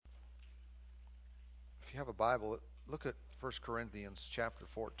If you have a Bible, look at 1 Corinthians chapter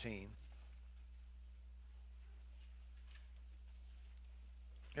 14.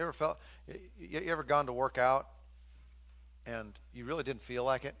 You ever felt, you ever gone to work out and you really didn't feel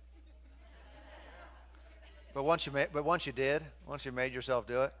like it? But once you did, once you made yourself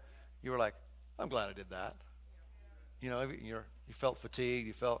do it, you were like, I'm glad I did that. You felt fatigued,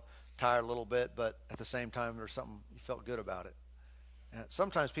 you felt tired a little bit, but at the same time, there's something you felt good about it. And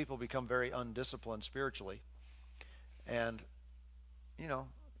sometimes people become very undisciplined spiritually, and you know,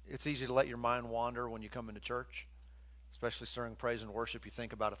 it's easy to let your mind wander when you come into church, especially during praise and worship. You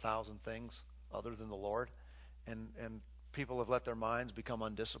think about 1,000 things other than the Lord, and people have let their minds become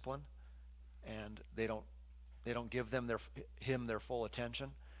undisciplined, and they don't give him their full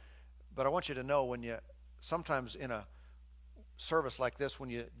attention. But I want you to know, when you sometimes in a service like this, when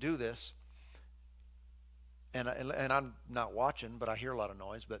you do this, and I'm not watching, but I hear a lot of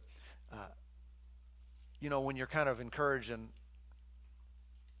noise. But when you're kind of encouraged and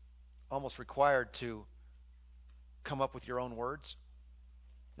almost required to come up with your own words,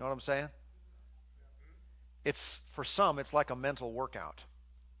 you know what I'm saying? It's for some, it's like a mental workout,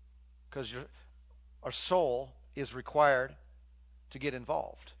 because our soul is required to get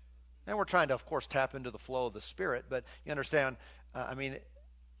involved. And we're trying to, of course, tap into the flow of the Spirit, but you understand,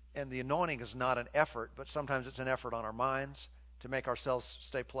 and the anointing is not an effort, but sometimes it's an effort on our minds to make ourselves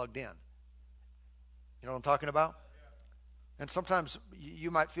stay plugged in. You know what I'm talking about? And sometimes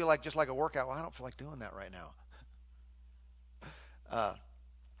you might feel like, just like a workout, well, I don't feel like doing that right now.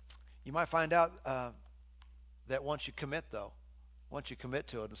 You might find out that once you commit to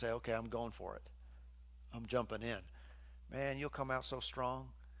it and say, okay, I'm going for it, I'm jumping in, man, you'll come out so strong.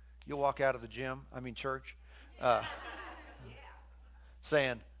 You'll walk out of the church,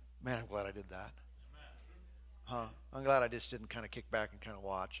 saying, man, I'm glad I did that. I'm glad I just didn't kind of kick back and kind of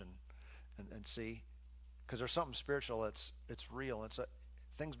watch and see. Because there's something spiritual it's real.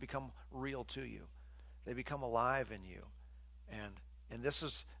 Things become real to you. They become alive in you. And this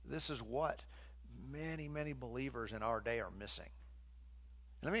is what many believers in our day are missing.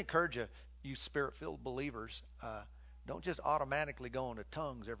 And let me encourage you Spirit-filled believers, don't just automatically go into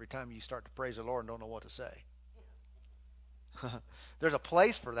tongues every time you start to praise the Lord and don't know what to say. There's a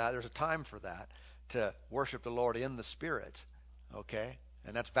place for that. There's a time for that, to worship the Lord in the Spirit, okay?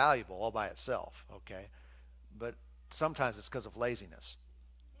 And that's valuable all by itself, okay? But sometimes it's because of laziness.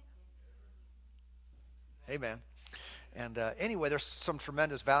 Amen. And anyway, there's some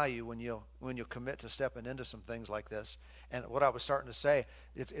tremendous value when you commit to stepping into some things like this. And what I was starting to say,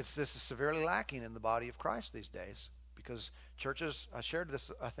 this is severely lacking in the body of Christ these days, because churches, I shared this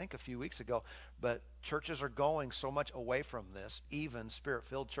I think a few weeks ago, but churches are going so much away from this, even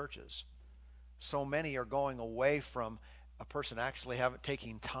Spirit-filled churches. So many are going away from a person actually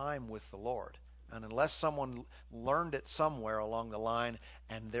taking time with the Lord. And unless someone learned it somewhere along the line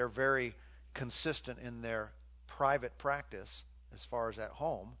and they're very consistent in their private practice as far as at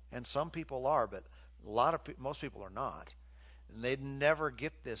home, and some people are, but most people are not, and they'd never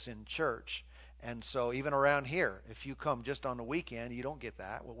get this in church. And so even around here, if you come just on the weekend, you don't get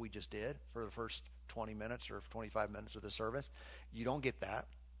that, what we just did for the first 20 minutes or 25 minutes of the service. You don't get that,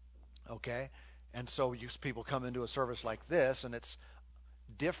 okay? And so people come into a service like this, and it's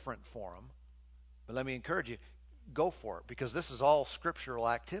different for them. But let me encourage you, go for it, because this is all scriptural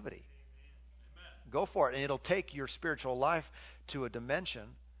activity. Amen. Go for it, and it'll take your spiritual life to a dimension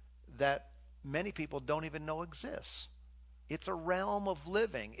that many people don't even know exists. It's a realm of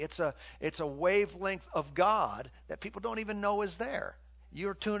living. It's a wavelength of God that people don't even know is there.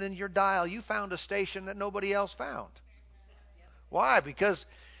 You're tuning your dial. You found a station that nobody else found. Why? Because,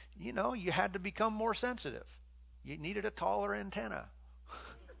 you had to become more sensitive. You needed a taller antenna.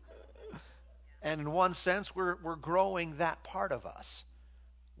 And in one sense, we're growing that part of us.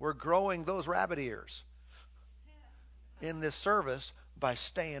 We're growing those rabbit ears in this service by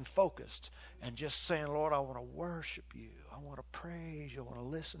staying focused and just saying, Lord, I want to worship you. I want to praise you. I want to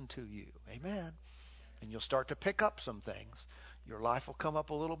listen to you. Amen. And you'll start to pick up some things. Your life will come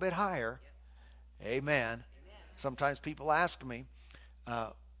up a little bit higher. Amen. Sometimes people ask me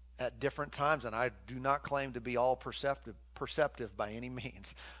at different times, and I do not claim to be all perceptive by any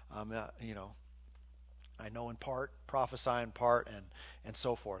means. I know in part, prophesy in part, and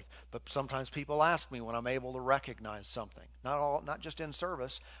so forth. But sometimes people ask me when I'm able to recognize something. Not just in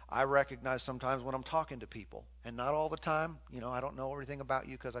service. I recognize sometimes when I'm talking to people, and not all the time. I don't know everything about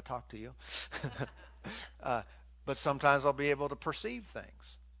you because I talk to you. But sometimes I'll be able to perceive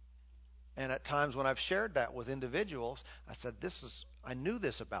things. And at times when I've shared that with individuals, I said, I knew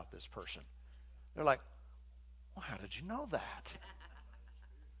this about this person. They're like, well, how did you know that?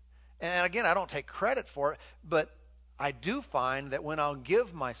 And again, I don't take credit for it, but I do find that when I'll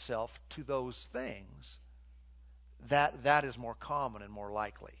give myself to those things, that is more common and more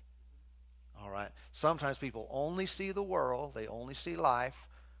likely. All right. Sometimes people only see the world, they only see life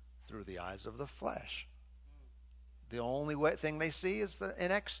through the eyes of the flesh. The only thing they see is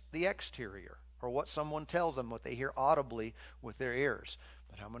the exterior, or what someone tells them, what they hear audibly with their ears.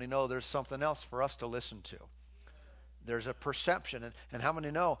 But how many know there's something else for us to listen to? There's a perception. And how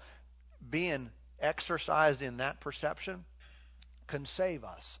many know being exercised in that perception can save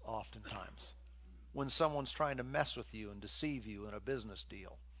us oftentimes when someone's trying to mess with you and deceive you in a business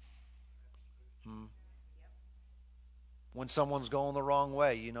deal? When someone's going the wrong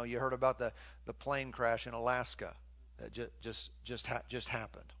way. You know, you heard about the plane crash in Alaska that just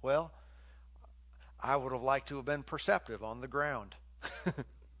happened. Well, I would have liked to have been perceptive on the ground. You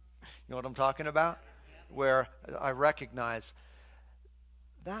know what I'm talking about? Where I recognize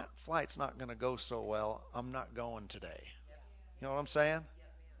that flight's not going to go so well. I'm not going today. You know what I'm saying?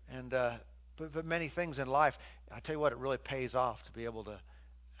 And but many things in life, I tell you what, it really pays off to be able to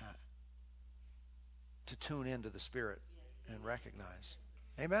tune into the Spirit and recognize.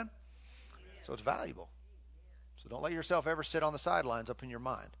 Amen? So it's valuable. So don't let yourself ever sit on the sidelines up in your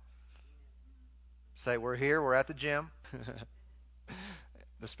mind. Say, we're here, we're at the gym.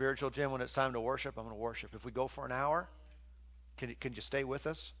 The spiritual gym, when it's time to worship, I'm going to worship. If we go for an hour, can you stay with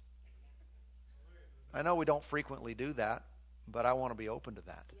us? I know we don't frequently do that, but I want to be open to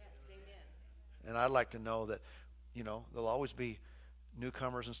that. And I'd like to know that, you know, there'll always be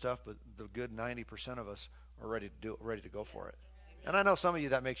newcomers and stuff, but the good 90% of us are ready to go for it. And I know some of you,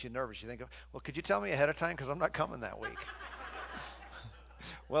 that makes you nervous. You think, well, could you tell me ahead of time, because I'm not coming that week?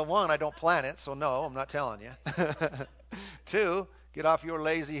 Well, one, I don't plan it, so no, I'm not telling you. Two, get off your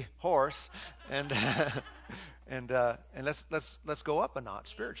lazy horse and let's go up a notch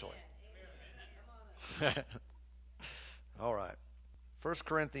spiritually. All right. 1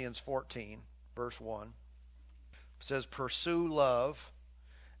 Corinthians 14, verse 1 says, pursue love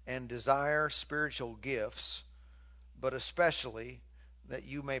and desire spiritual gifts, but especially that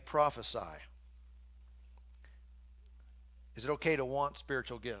you may prophesy. Is it okay to want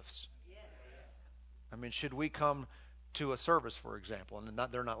spiritual gifts? Yes. I mean, should we come to a service, for example, and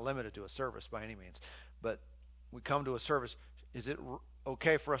they're not limited to a service by any means, but we come to a service, is it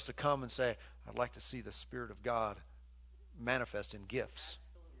okay for us to come and say, I'd like to see the Spirit of God manifest in gifts?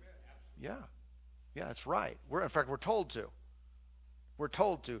 Absolutely. Yeah, that's right. In fact, we're told to. We're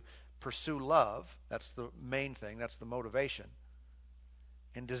told to pursue love. That's the main thing. That's the motivation.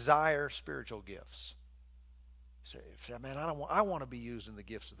 And desire spiritual gifts. You say, man, I want to be used in the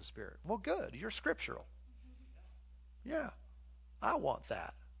gifts of the Spirit. Well, good. You're scriptural. Yeah, I want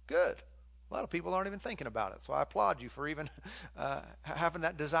that. Good. A lot of people aren't even thinking about it. So I applaud you for even having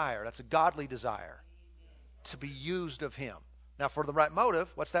that desire. That's a godly desire to be used of Him. Now, for the right motive,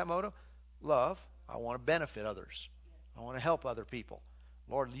 what's that motive? Love. I want to benefit others. I want to help other people.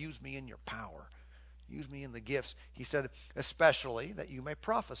 Lord, use me in your power. Use me in the gifts. He said, especially that you may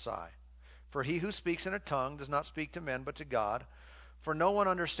prophesy. For he who speaks in a tongue does not speak to men, but to God. For no one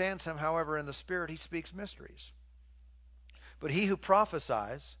understands him, however, in the Spirit he speaks mysteries. But he who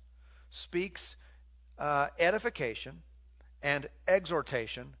prophesies speaks edification and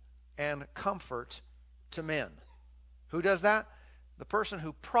exhortation and comfort to men. Who does that? The person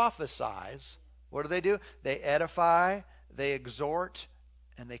who prophesies, what do? They edify, they exhort,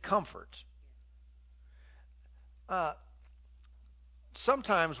 and they comfort.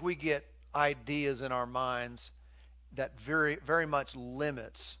 Sometimes we get ideas in our minds that very, very much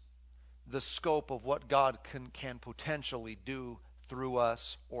limits the scope of what God can potentially do through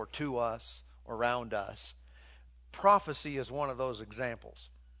us or to us, around us. Prophecy is one of those examples.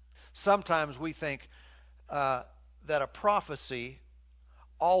 Sometimes we think that a prophecy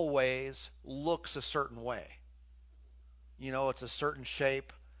always looks a certain way. You know, it's a certain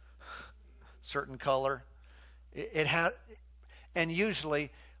shape, certain color. It has, and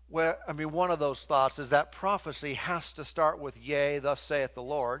usually, one of those thoughts is that prophecy has to start with "Yea, thus saith the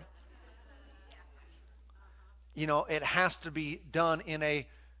Lord." You know, it has to be done in a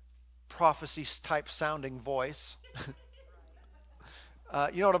prophecy type sounding voice.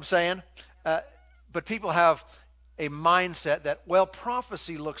 You know what I'm saying? But people have a mindset that, well,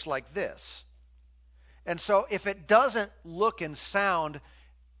 prophecy looks like this. And so if it doesn't look and sound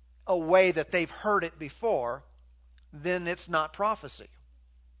a way that they've heard it before, then it's not prophecy.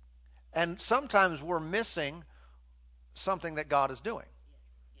 And sometimes we're missing something that God is doing.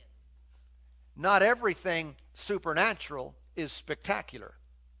 Not everything supernatural is spectacular.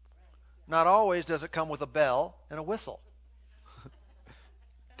 Not always does it come with a bell and a whistle.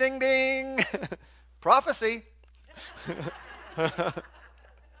 ding, ding. Prophecy.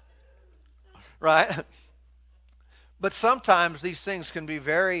 Right? But sometimes these things can be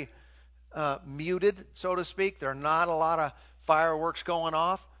very muted, so to speak. There are not a lot of fireworks going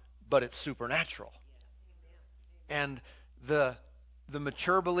off, but it's supernatural. And the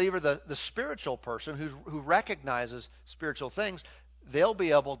mature believer, the spiritual person who recognizes spiritual things, they'll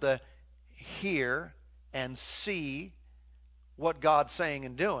be able to hear and see what God's saying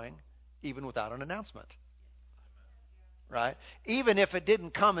and doing, even without an announcement. Right? Even if it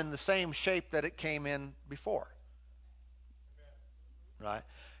didn't come in the same shape that it came in before. Right?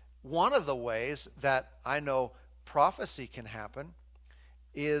 One of the ways that I know prophecy can happen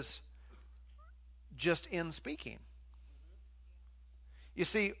is just in speaking. You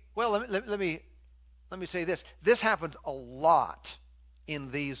see, well, let me say this. This happens a lot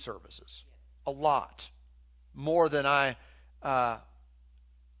in these services. A lot. More than I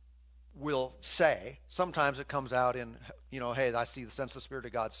will say. Sometimes it comes out in, hey, I see the sense of the Spirit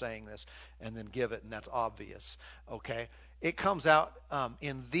of God saying this, and then give it, and that's obvious. Okay? It comes out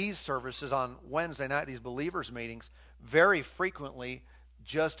in these services on Wednesday night, these believers' meetings, very frequently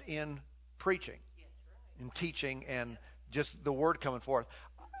just in preaching, in teaching, and just the word coming forth.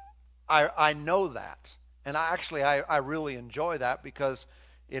 I know that, and I really enjoy that because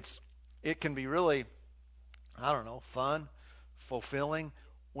it can be really, I don't know, fun, fulfilling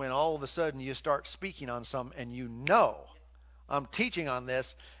when all of a sudden you start speaking on some and I'm teaching on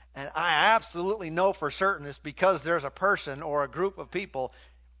this, and I absolutely know for certain it's because there's a person or a group of people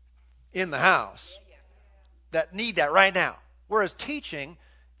in the house that need that right now. Whereas teaching,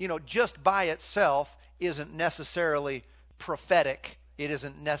 just by itself isn't necessarily prophetic. It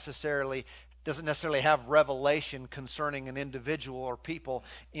doesn't necessarily have revelation concerning an individual or people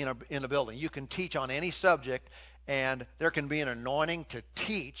in a building. You can teach on any subject, and there can be an anointing to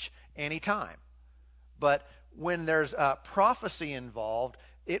teach anytime. But when there's prophecy involved,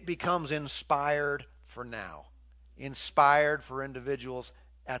 it becomes inspired for now, inspired for individuals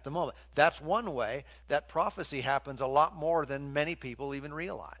at the moment. That's one way that prophecy happens a lot more than many people even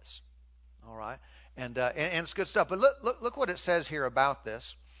realize. All right, and it's good stuff. But look what it says here about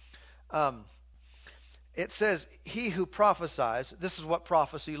this. It says, "He who prophesies." This is what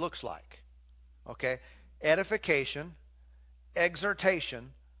prophecy looks like. Okay, edification,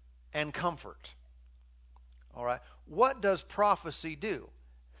 exhortation, and comfort. All right, what does prophecy do?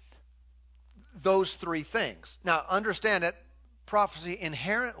 Those three things. Now, understand that prophecy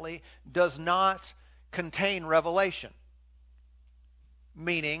inherently does not contain revelation,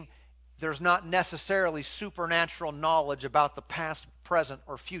 meaning there's not necessarily supernatural knowledge about the past, present,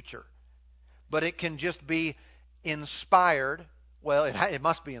 or future, but it can just be inspired. Well, it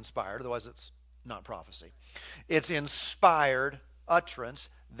must be inspired, otherwise it's not prophecy. It's inspired utterance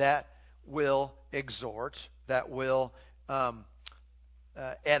that will exhort, that will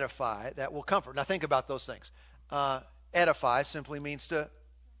edify, that will comfort. Now think about those things. Edify simply means to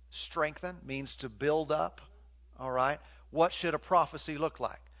strengthen, means to build up. All right. What should a prophecy look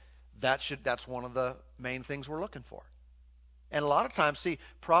like? That's one of the main things we're looking for. And a lot of times, see,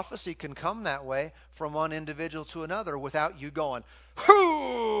 prophecy can come that way from one individual to another without you going,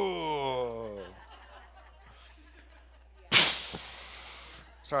 "Hoo!"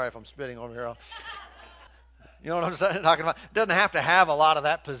 Sorry if I'm spitting over here. You know what I'm talking about? It doesn't have to have a lot of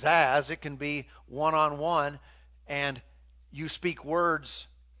that pizzazz. It can be one-on-one, and you speak words,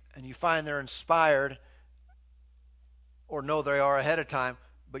 and you find they're inspired, or know they are ahead of time,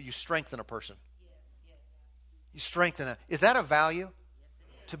 but you strengthen a person. You strengthen them. Is that a value?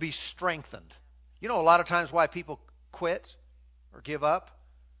 To be strengthened. You know a lot of times why people quit or give up?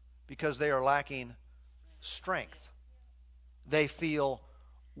 Because they are lacking strength. They feel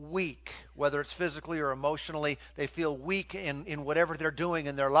weak, whether it's physically or emotionally. They feel weak in whatever they're doing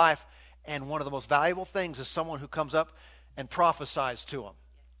in their life. And one of the most valuable things is someone who comes up and prophesies to them.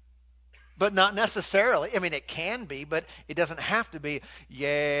 But not necessarily. I mean, it can be, but it doesn't have to be,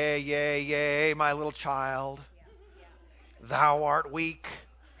 "Yea, yea, yea, my little child. Thou art weak."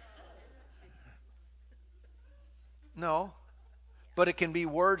 No. But it can be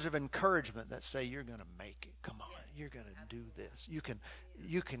words of encouragement that say, "You're going to make it. Come on. You're going to do this.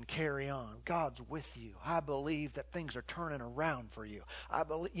 You can carry on. God's with you. I believe that things are turning around for you. I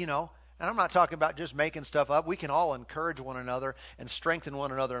believe," and I'm not talking about just making stuff up. We can all encourage one another and strengthen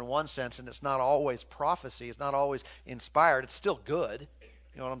one another in one sense, and it's not always prophecy. It's not always inspired. It's still good.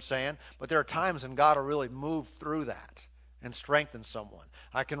 You know what I'm saying? But there are times when God will really move through that and strengthen someone.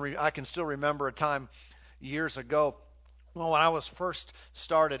 I can still remember a time years ago, well, when I was first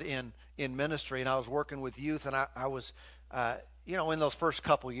started in ministry, and I was working with youth, and I was in those first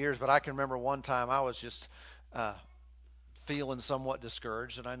couple years, but I can remember one time I was just uh, feeling somewhat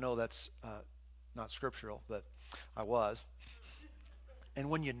discouraged, and I know that's not scriptural, but I was. And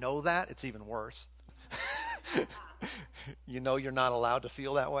when you know that, it's even worse. You know you're not allowed to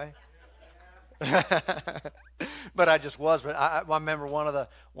feel that way. But I just was. But I remember one of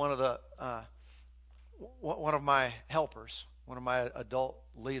my helpers, one of my adult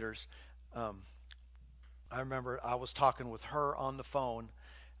leaders. Um, I remember I was talking with her on the phone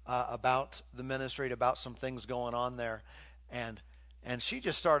about the ministry, about some things going on there, and she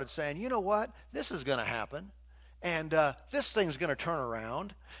just started saying, you know what, this is going to happen, and this thing's going to turn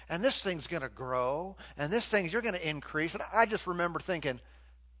around, and this thing's going to grow, and you're going to increase. And I just remember thinking,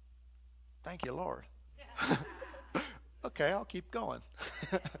 thank you, Lord. Okay, I'll keep going.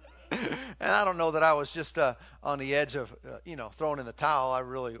 And I don't know that I was just on the edge of, throwing in the towel. I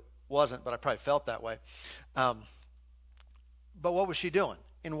really wasn't, but I probably felt that way. Um, but what was she doing?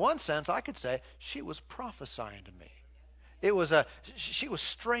 In one sense, I could say she was prophesying to me. She was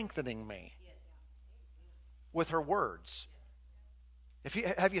strengthening me with her words.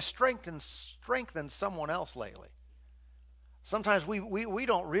 Have you strengthened someone else lately? Sometimes we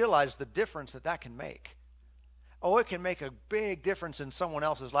don't realize the difference that can make. Oh, it can make a big difference in someone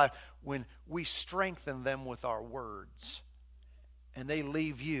else's life when we strengthen them with our words, and they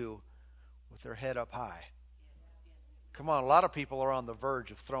leave you with their head up high. Come on, a lot of people are on the verge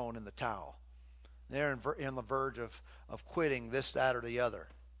of throwing in the towel. They're in the verge of quitting this, that, or the other.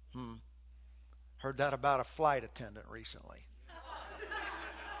 Heard that about a flight attendant recently.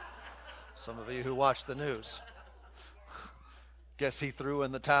 Some of you who watch the news. Guess he threw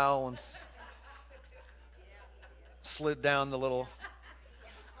in the towel and slid down the little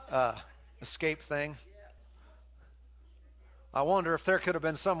escape thing. I wonder if there could have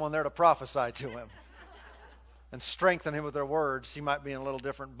been someone there to prophesy to him and strengthen him with their words. He might be in a little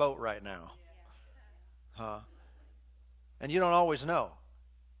different boat right now. And you don't always know.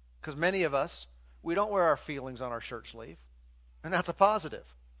 Because many of us, we don't wear our feelings on our shirt sleeve. And that's a positive.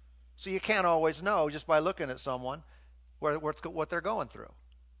 So you can't always know just by looking at someone what they're going through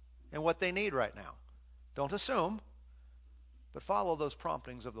and what they need right now. Don't assume, but follow those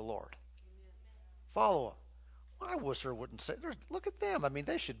promptings of the Lord. Follow them. Well, I wish I wouldn't say, look at them. I mean,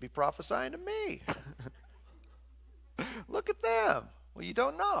 they should be prophesying to me. Look at them. Well, you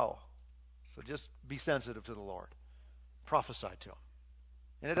don't know. So just be sensitive to the Lord. Prophesy to him.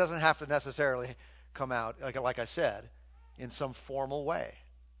 And it doesn't have to necessarily come out, like I said, in some formal way.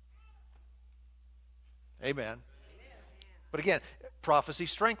 Amen. But again, prophecy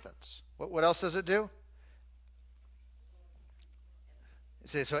strengthens. What else does it do?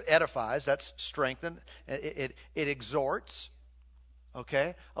 So it edifies. That's strengthened. It exhorts.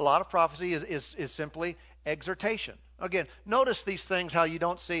 Okay? A lot of prophecy is simply exhortation. Again, notice these things, how you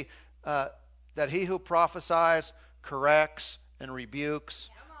don't see that he who prophesies corrects and rebukes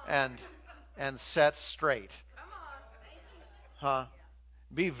and sets straight.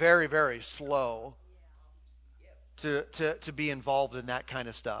 Be very, very slow to be involved in that kind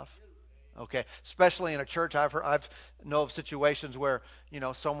of stuff. Okay, especially in a church. I've know of situations where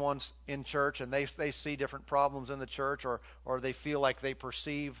someone's in church and they see different problems in the church, or they feel like they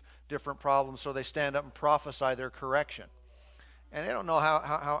perceive different problems, so they stand up and prophesy their correction, and they don't know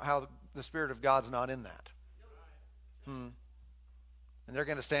how the Spirit of God's not in that. And they're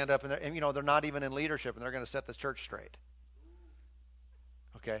going to stand up and they're not even in leadership, and they're going to set the church straight.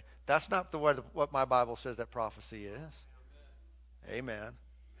 Okay, that's not what my Bible says that prophecy is. Amen.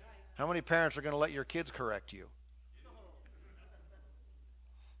 How many parents are going to let your kids correct you?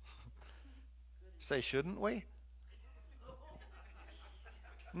 Say, shouldn't we?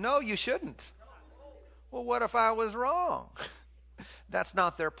 No, you shouldn't. Well, what if I was wrong? That's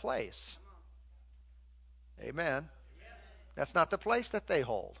not their place. Amen. That's not the place that they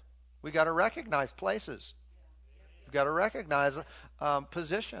hold. We got to recognize places. We've got to recognize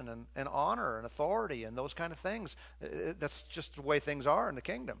position and honor and authority and those kind of things. That's just the way things are in the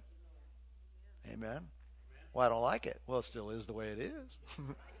kingdom. Amen. Well, I don't like it. Well, it still is the way it is.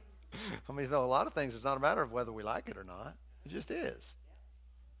 I mean, a lot of things, it's not a matter of whether we like it or not. It just is.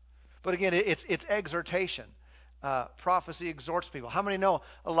 But again, it's exhortation. Prophecy exhorts people. How many know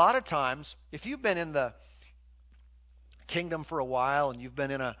a lot of times, if you've been in the kingdom for a while and you've been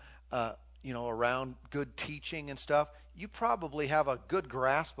in around good teaching and stuff, you probably have a good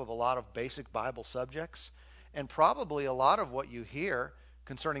grasp of a lot of basic Bible subjects, and probably a lot of what you hear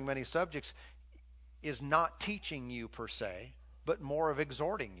concerning many subjects is not teaching you per se, but more of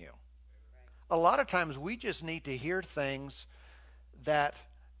exhorting you. A lot of times we just need to hear things that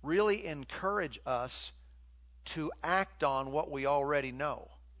really encourage us to act on what we already know.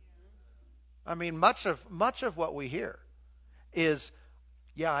 I mean, much of what we hear is,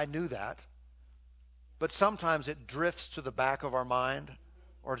 yeah, I knew that, but sometimes it drifts to the back of our mind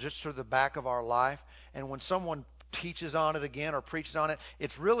or just to the back of our life. And when someone teaches on it again or preaches on it,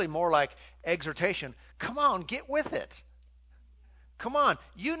 it's really more like exhortation. Come on, get with it. Come on,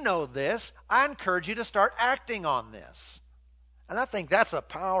 you know this. I encourage you to start acting on this. And I think that's a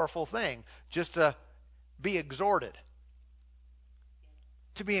powerful thing, just to be exhorted,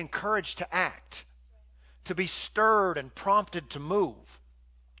 to be encouraged to act, to be stirred and prompted to move.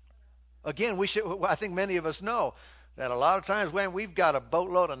 Again, I think many of us know that a lot of times when we've got a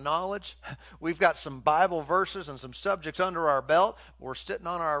boatload of knowledge, we've got some Bible verses and some subjects under our belt, we're sitting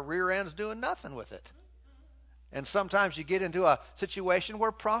on our rear ends doing nothing with it. And sometimes you get into a situation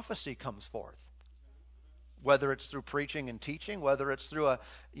where prophecy comes forth. Whether it's through preaching and teaching, whether it's through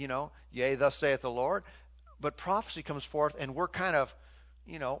yea, thus saith the Lord. But prophecy comes forth and we're kind of,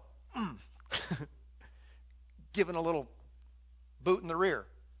 given a little boot in the rear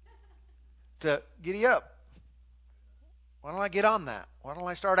to giddy up. Why don't I get on that? Why don't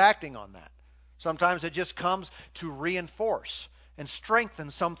I start acting on that? Sometimes it just comes to reinforce and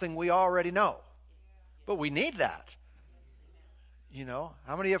strengthen something we already know. But we need that.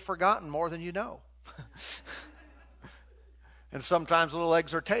 How many have forgotten more than you know? And sometimes a little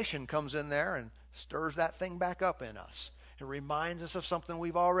exhortation comes in there and stirs that thing back up in us. It reminds us of something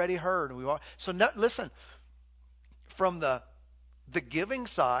we've already heard. Listen, from the giving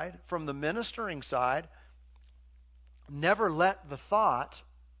side, from the ministering side, never let the thought,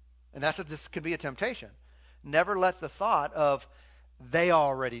 and this could be a temptation, never let the thought of they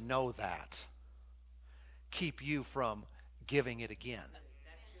already know that keep you from giving it again.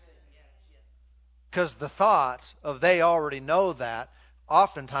 Because the thought of they already know that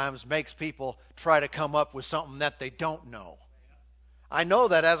oftentimes makes people try to come up with something that they don't know. I know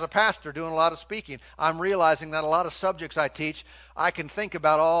that as a pastor doing a lot of speaking, I'm realizing that a lot of subjects I teach, I can think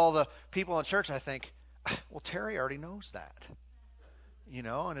about all the people in church. I think, well, Terry already knows that.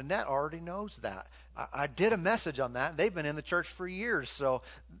 And Annette already knows that. I did a message on that. They've been in the church for years, so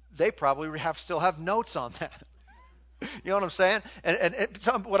they probably still have notes on that. You know what I'm saying?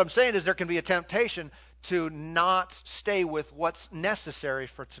 And what I'm saying is there can be a temptation to not stay with what's necessary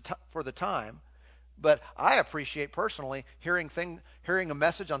for the time. But I appreciate personally hearing a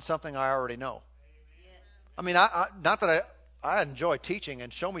message on something I already know. I mean, not that I enjoy teaching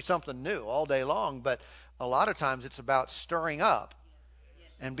and show me something new all day long, but a lot of times it's about stirring up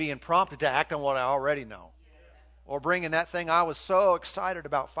and being prompted to act on what I already know. Or bringing that thing I was so excited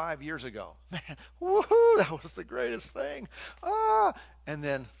about 5 years ago. Man, woohoo, that was the greatest thing. And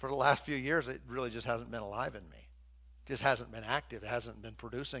then for the last few years, it really just hasn't been alive in me. It just hasn't been active. It hasn't been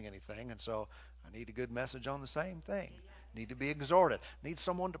producing anything. And so I need a good message on the same thing. Need to be exhorted. Need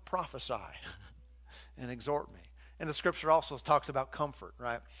someone to prophesy and exhort me. And the scripture also talks about comfort,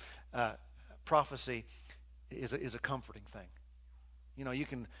 right? Prophecy is a comforting thing.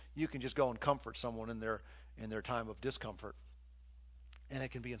 You can just go and comfort someone in their time of discomfort, and it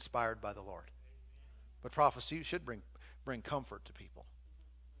can be inspired by the Lord. But prophecy should bring comfort to people.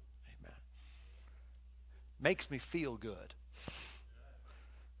 Amen. Makes me feel good.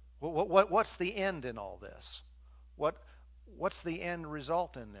 What's the end in all this? What's the end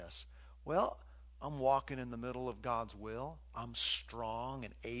result in this? Well, I'm walking in the middle of God's will. I'm strong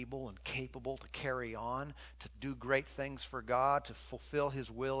and able and capable to carry on, to do great things for God, to fulfill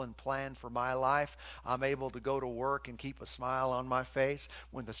His will and plan for my life. I'm able to go to work and keep a smile on my face.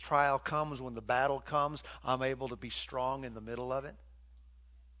 When this trial comes, when the battle comes, I'm able to be strong in the middle of it.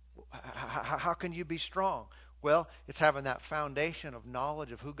 How can you be strong? Well, it's having that foundation of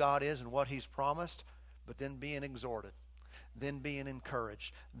knowledge of who God is and what He's promised, but then being exhorted, then being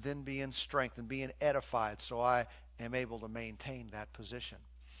encouraged, then being strengthened, being edified, so I am able to maintain that position.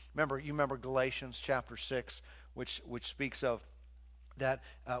 You remember Galatians chapter 6, which speaks of that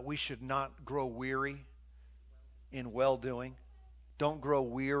we should not grow weary in well-doing. Don't grow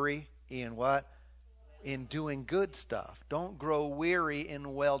weary in what? In doing good stuff. Don't grow weary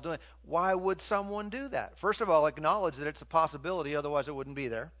in well-doing. Why would someone do that? First of all, acknowledge that it's a possibility, otherwise it wouldn't be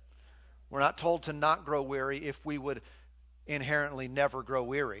there. We're not told to not grow weary if we would inherently never grow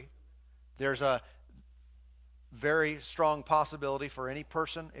weary. There's a very strong possibility for any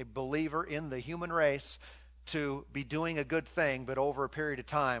person, a believer in the human race, to be doing a good thing, but over a period of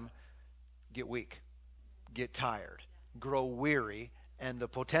time, get weak, get tired, grow weary, and the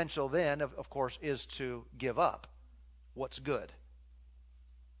potential then, of course, is to give up what's good.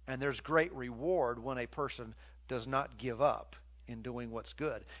 And there's great reward when a person does not give up in doing what's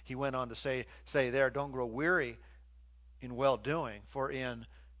good. He went on to say there, don't grow weary in well-doing, for in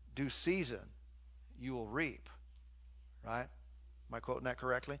due season you will reap. Right? Am I quoting that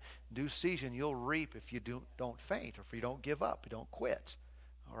correctly? Due season you'll reap if you don't faint, or if you don't give up, you don't quit.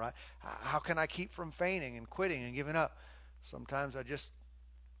 All right? How can I keep from fainting and quitting and giving up? Sometimes I just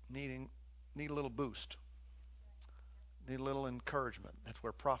need a little boost. Need a little encouragement. That's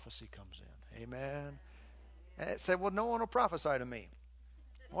where prophecy comes in. Amen. And it said, well, no one will prophesy to me.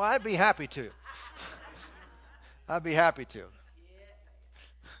 Well, I'd be happy to. I'd be happy to.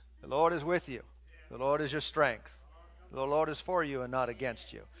 The Lord is with you. The Lord is your strength. The Lord is for you and not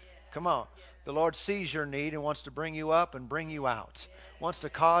against you. Come on. The Lord sees your need and wants to bring you up and bring you out. Wants to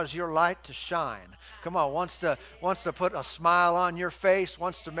cause your light to shine. Come on. Wants to put a smile on your face.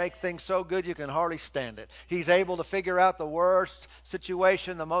 Wants to make things so good you can hardly stand it. He's able to figure out the worst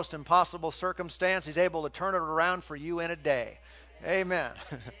situation, the most impossible circumstance. He's able to turn it around for you in a day. Amen.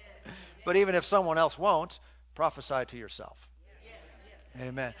 But even if someone else won't, prophesy to yourself.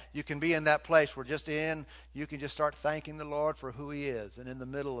 Amen. You can be in that place where you can just start thanking the Lord for who He is. And in the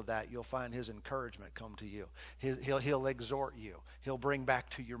middle of that, you'll find His encouragement come to you. He'll exhort you. He'll bring back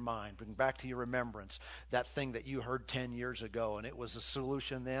to your mind, bring back to your remembrance that thing that you heard 10 years ago. And it was a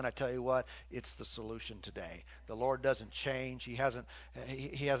solution then. I tell you what, it's the solution today. The Lord doesn't change. He hasn't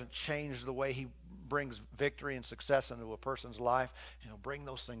changed the way He brings victory and success into a person's life. And He'll bring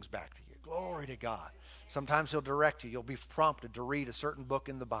those things back to you. Glory to God. Sometimes He'll direct you. You'll be prompted to read a certain book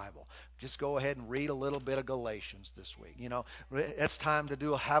in the Bible. Just go ahead and read a little bit of Galatians this week. You know, it's time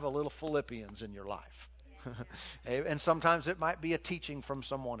to have a little Philippians in your life. And sometimes it might be a teaching from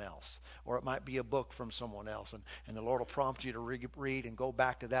someone else, or it might be a book from someone else. And the Lord will prompt you to read and go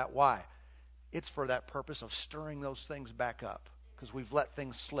back to that. Why? It's for that purpose of stirring those things back up. Because we've let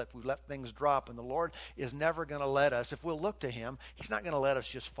things slip, we've let things drop, and the Lord is never going to let us, if we'll look to Him, He's not going to let us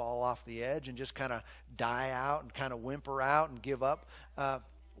just fall off the edge and just kind of die out and kind of whimper out and give up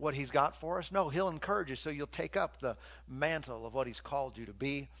what He's got for us. No, He'll encourage you so you'll take up the mantle of what He's called you to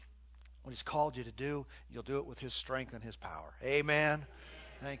be, what He's called you to do. You'll do it with His strength and His power. Amen.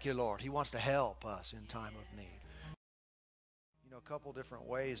 Thank you, Lord. He wants to help us in time of need. You know, a couple different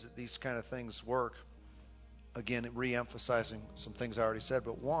ways that these kind of things work. Again, re-emphasizing some things I already said,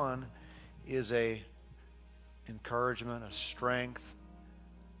 but one is a encouragement, a strength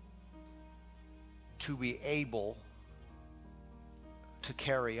to be able to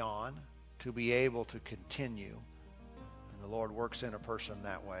carry on, to be able to continue. And the Lord works in a person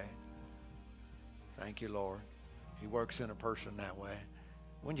that way. Thank you, Lord. He works in a person that way.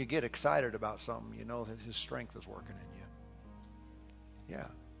 When you get excited about something, you know that His strength is working in you. Yeah.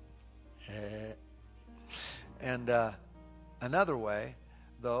 And another way,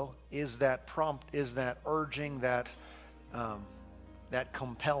 though, is that urging, that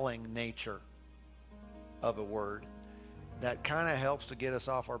compelling nature of a word that kind of helps to get us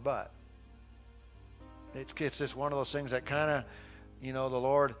off our butt. It's just one of those things that kind of, you know, the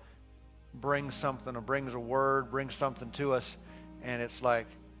Lord brings something, or brings a word, brings something to us, and it's like,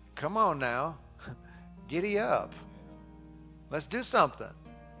 come on now, giddy up. Let's do something.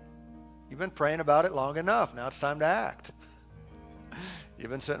 You've been praying about it long enough. Now it's time to act. You've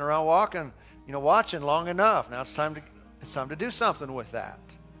been sitting around watching long enough. Now it's time to do something with that.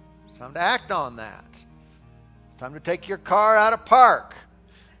 It's time to act on that. It's time to take your car out of park,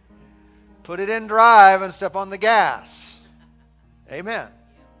 put it in drive, and step on the gas. Amen.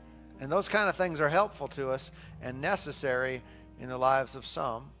 And those kind of things are helpful to us and necessary in the lives of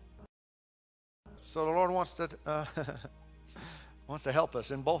some. So the Lord wants to help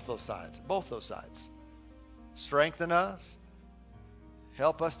us in both those sides. Strengthen us,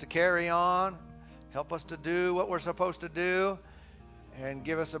 help us to carry on, help us to do what we're supposed to do, and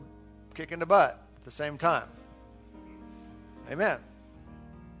give us a kick in the butt at the same time. Amen.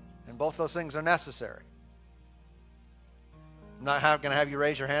 And both those things are necessary. I'm not going to have you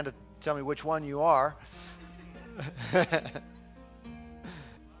raise your hand to tell me which one you are.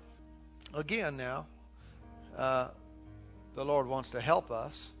 Again now, the Lord wants to help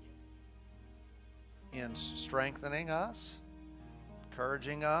us in strengthening us,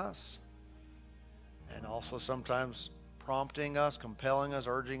 encouraging us, and also sometimes prompting us, compelling us,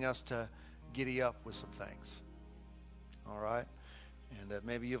 urging us to giddy up with some things. All right? And that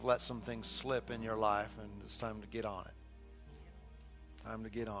maybe you've let some things slip in your life, and it's time to get on it. Time to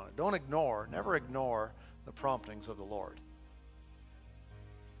get on it. Never ignore the promptings of the Lord.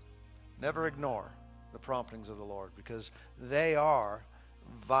 Never ignore the promptings of the Lord, because they are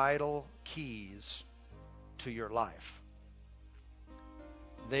vital keys to your life.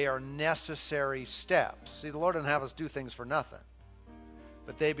 They are necessary steps. See, the Lord doesn't have us do things for nothing.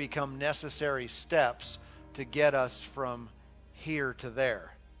 but they become necessary steps to get us from here to there.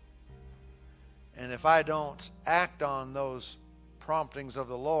 And if I don't act on those promptings of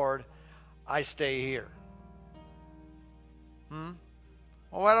the Lord, I stay here. Well,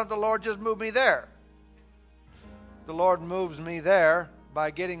 why don't the Lord just move me there? The Lord moves me there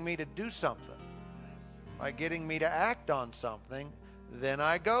by getting me to do something. By getting me to act on something, then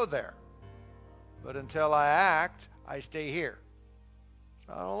I go there. But until I act, I stay here.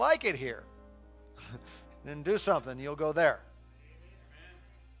 I don't like it here. Then do something, you'll go there.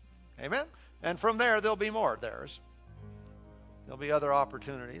 Amen? And from there, there'll be more theirs. There'll be other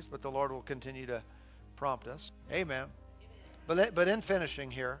opportunities, but the Lord will continue to prompt us. Amen. But in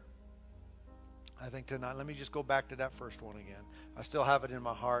finishing here, I think tonight, let me just go back to that first one again. I still have it in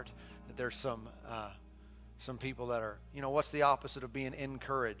my heart that there's some people that are, what's the opposite of being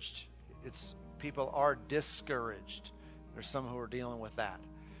encouraged? It's people are discouraged. There's some who are dealing with that,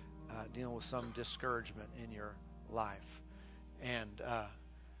 dealing with some discouragement in your life. And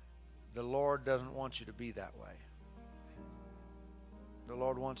the Lord doesn't want you to be that way. The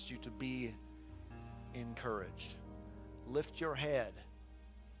Lord wants you to be encouraged. Lift your head.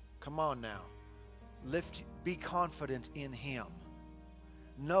 Come on now. Be confident in Him.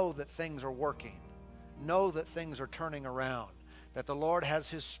 Know that things are working. Know that things are turning around. That the Lord has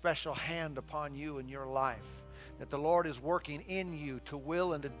His special hand upon you in your life. That the Lord is working in you to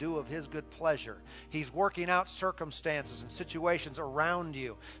will and to do of His good pleasure. He's working out circumstances and situations around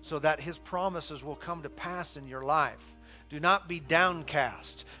you so that His promises will come to pass in your life. Do not be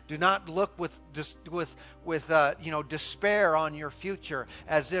downcast. Do not look with despair on your future,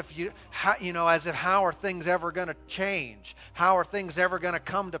 as if how are things ever going to change? How are things ever going to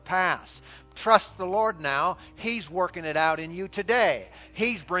come to pass? Trust the Lord now. He's working it out in you today.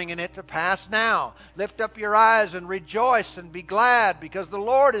 He's bringing it to pass now. Lift up your eyes and rejoice and be glad, because the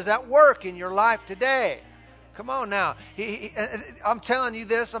Lord is at work in your life today. Come on now. I'm telling you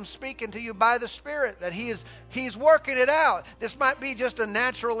this. I'm speaking to you by the Spirit that He's working it out. This might be just a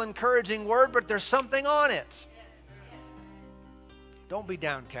natural, encouraging word, but there's something on it. Don't be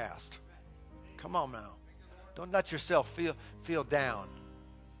downcast. Come on now. Don't let yourself feel down.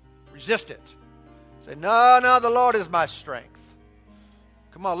 Resist it. Say, no, the Lord is my strength.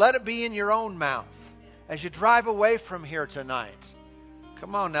 Come on, let it be in your own mouth as you drive away from here tonight.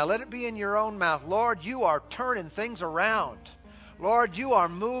 Come on now, let it be in your own mouth. Lord, you are turning things around. Lord, you are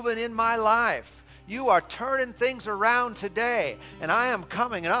moving in my life. You are turning things around today. And I am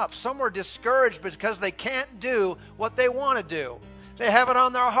coming up. Some are discouraged because they can't do what they want to do. They have it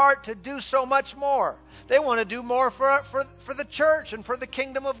on their heart to do so much more. They want to do more for the church and for the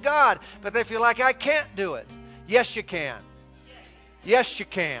kingdom of God. But they feel like, I can't do it. Yes, you can. Yes, you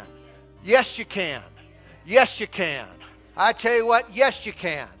can. Yes, you can. Yes, you can. I tell you what, yes, you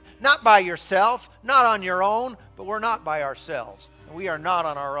can. Not by yourself, not on your own, but we're not by ourselves. And we are not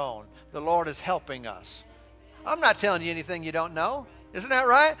on our own. The Lord is helping us. I'm not telling you anything you don't know. Isn't that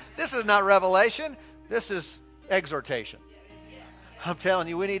right? This is not revelation. This is exhortation. I'm telling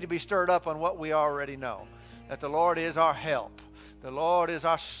you, we need to be stirred up on what we already know. That the Lord is our help. The Lord is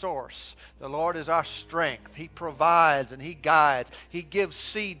our source. The Lord is our strength. He provides and He guides. He gives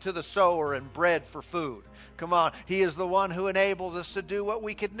seed to the sower and bread for food. Come on. He is the one who enables us to do what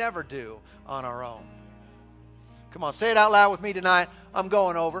we could never do on our own. Come on. Say it out loud with me tonight. I'm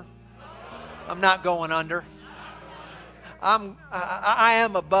going over. I'm not going under. I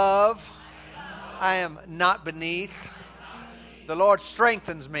am above. I am not beneath. The Lord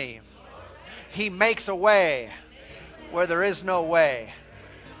strengthens me. He makes a way where there is no way.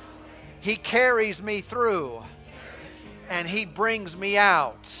 He carries me through, and He brings me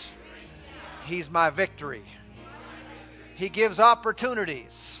out. He's my victory. He gives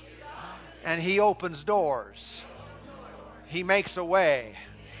opportunities, and He opens doors. He makes a way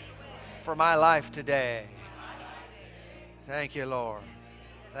for my life today. Thank you, Lord.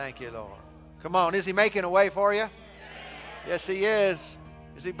 Thank you, Lord. Come on, is He making a way for you? Yes, He is.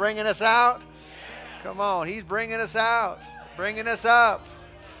 Is He bringing us out? Come on, He's bringing us out, bringing us up.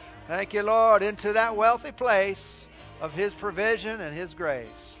 Thank you, Lord, into that wealthy place of His provision and His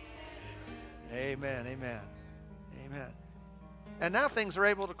grace. Amen, amen, amen. And now things are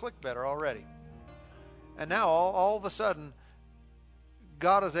able to click better already. And now all of a sudden,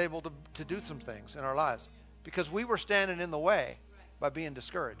 God is able to do some things in our lives because we were standing in the way by being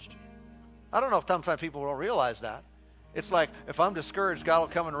discouraged. I don't know if sometimes people don't realize that. It's like, if I'm discouraged, God will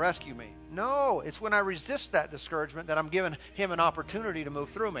come and rescue me. No, it's when I resist that discouragement that I'm giving Him an opportunity to move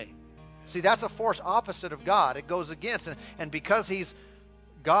through me. See, that's a force opposite of God. It goes against. And because He's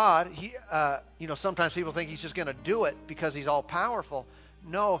God, sometimes people think He's just going to do it because He's all powerful.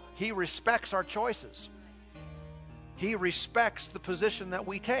 No, He respects our choices. He respects the position that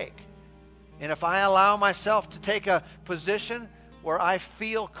we take. And if I allow myself to take a position where I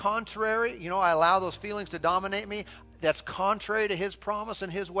feel contrary, I allow those feelings to dominate me, that's contrary to His promise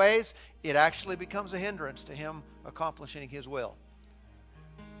and His ways, it actually becomes a hindrance to Him accomplishing His will.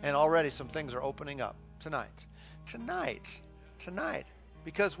 And already some things are opening up tonight. Tonight.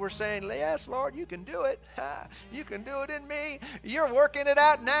 Because we're saying, yes, Lord, you can do it. You can do it in me. You're working it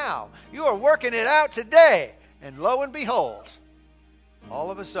out now. You are working it out today. And lo and behold, all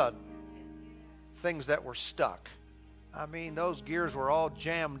of a sudden, things that were stuck. I mean, those gears were all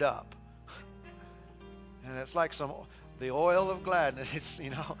jammed up. And it's like the oil of gladness. It's,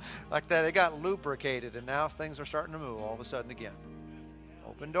 like that. They got lubricated, and now things are starting to move all of a sudden again.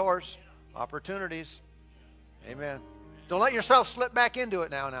 Open doors, opportunities. Amen. Don't let yourself slip back into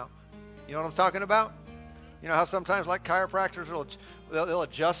it now. You know what I'm talking about? You know how sometimes, like chiropractors, they'll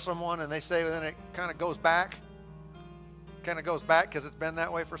adjust someone, and they say then it kind of goes back. Kind of goes back because it's been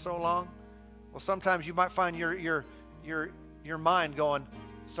that way for so long. Well, sometimes you might find your mind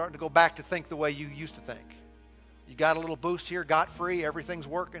starting to go back to think the way you used to think. You got a little boost here, got free, everything's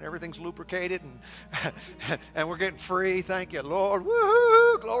working, everything's lubricated, and we're getting free. Thank you, Lord.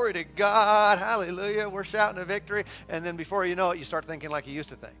 Woohoo! Glory to God. Hallelujah. We're shouting a victory. And then before you know it, you start thinking like you used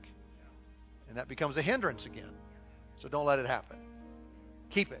to think. And that becomes a hindrance again. So don't let it happen.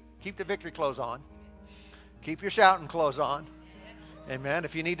 Keep it. Keep the victory clothes on. Keep your shouting clothes on. Amen.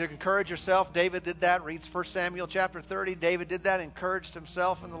 If you need to encourage yourself, David did that. Reads 1 Samuel chapter 30. David did that, encouraged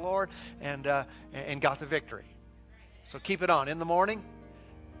himself in the Lord, and got the victory. So keep it on. In the morning,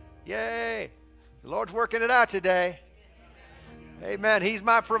 yay. The Lord's working it out today. Amen. He's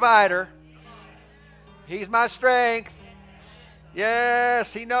my provider. He's my strength.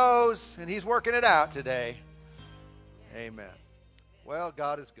 Yes, He knows, and He's working it out today. Amen. Well,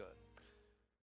 God is good.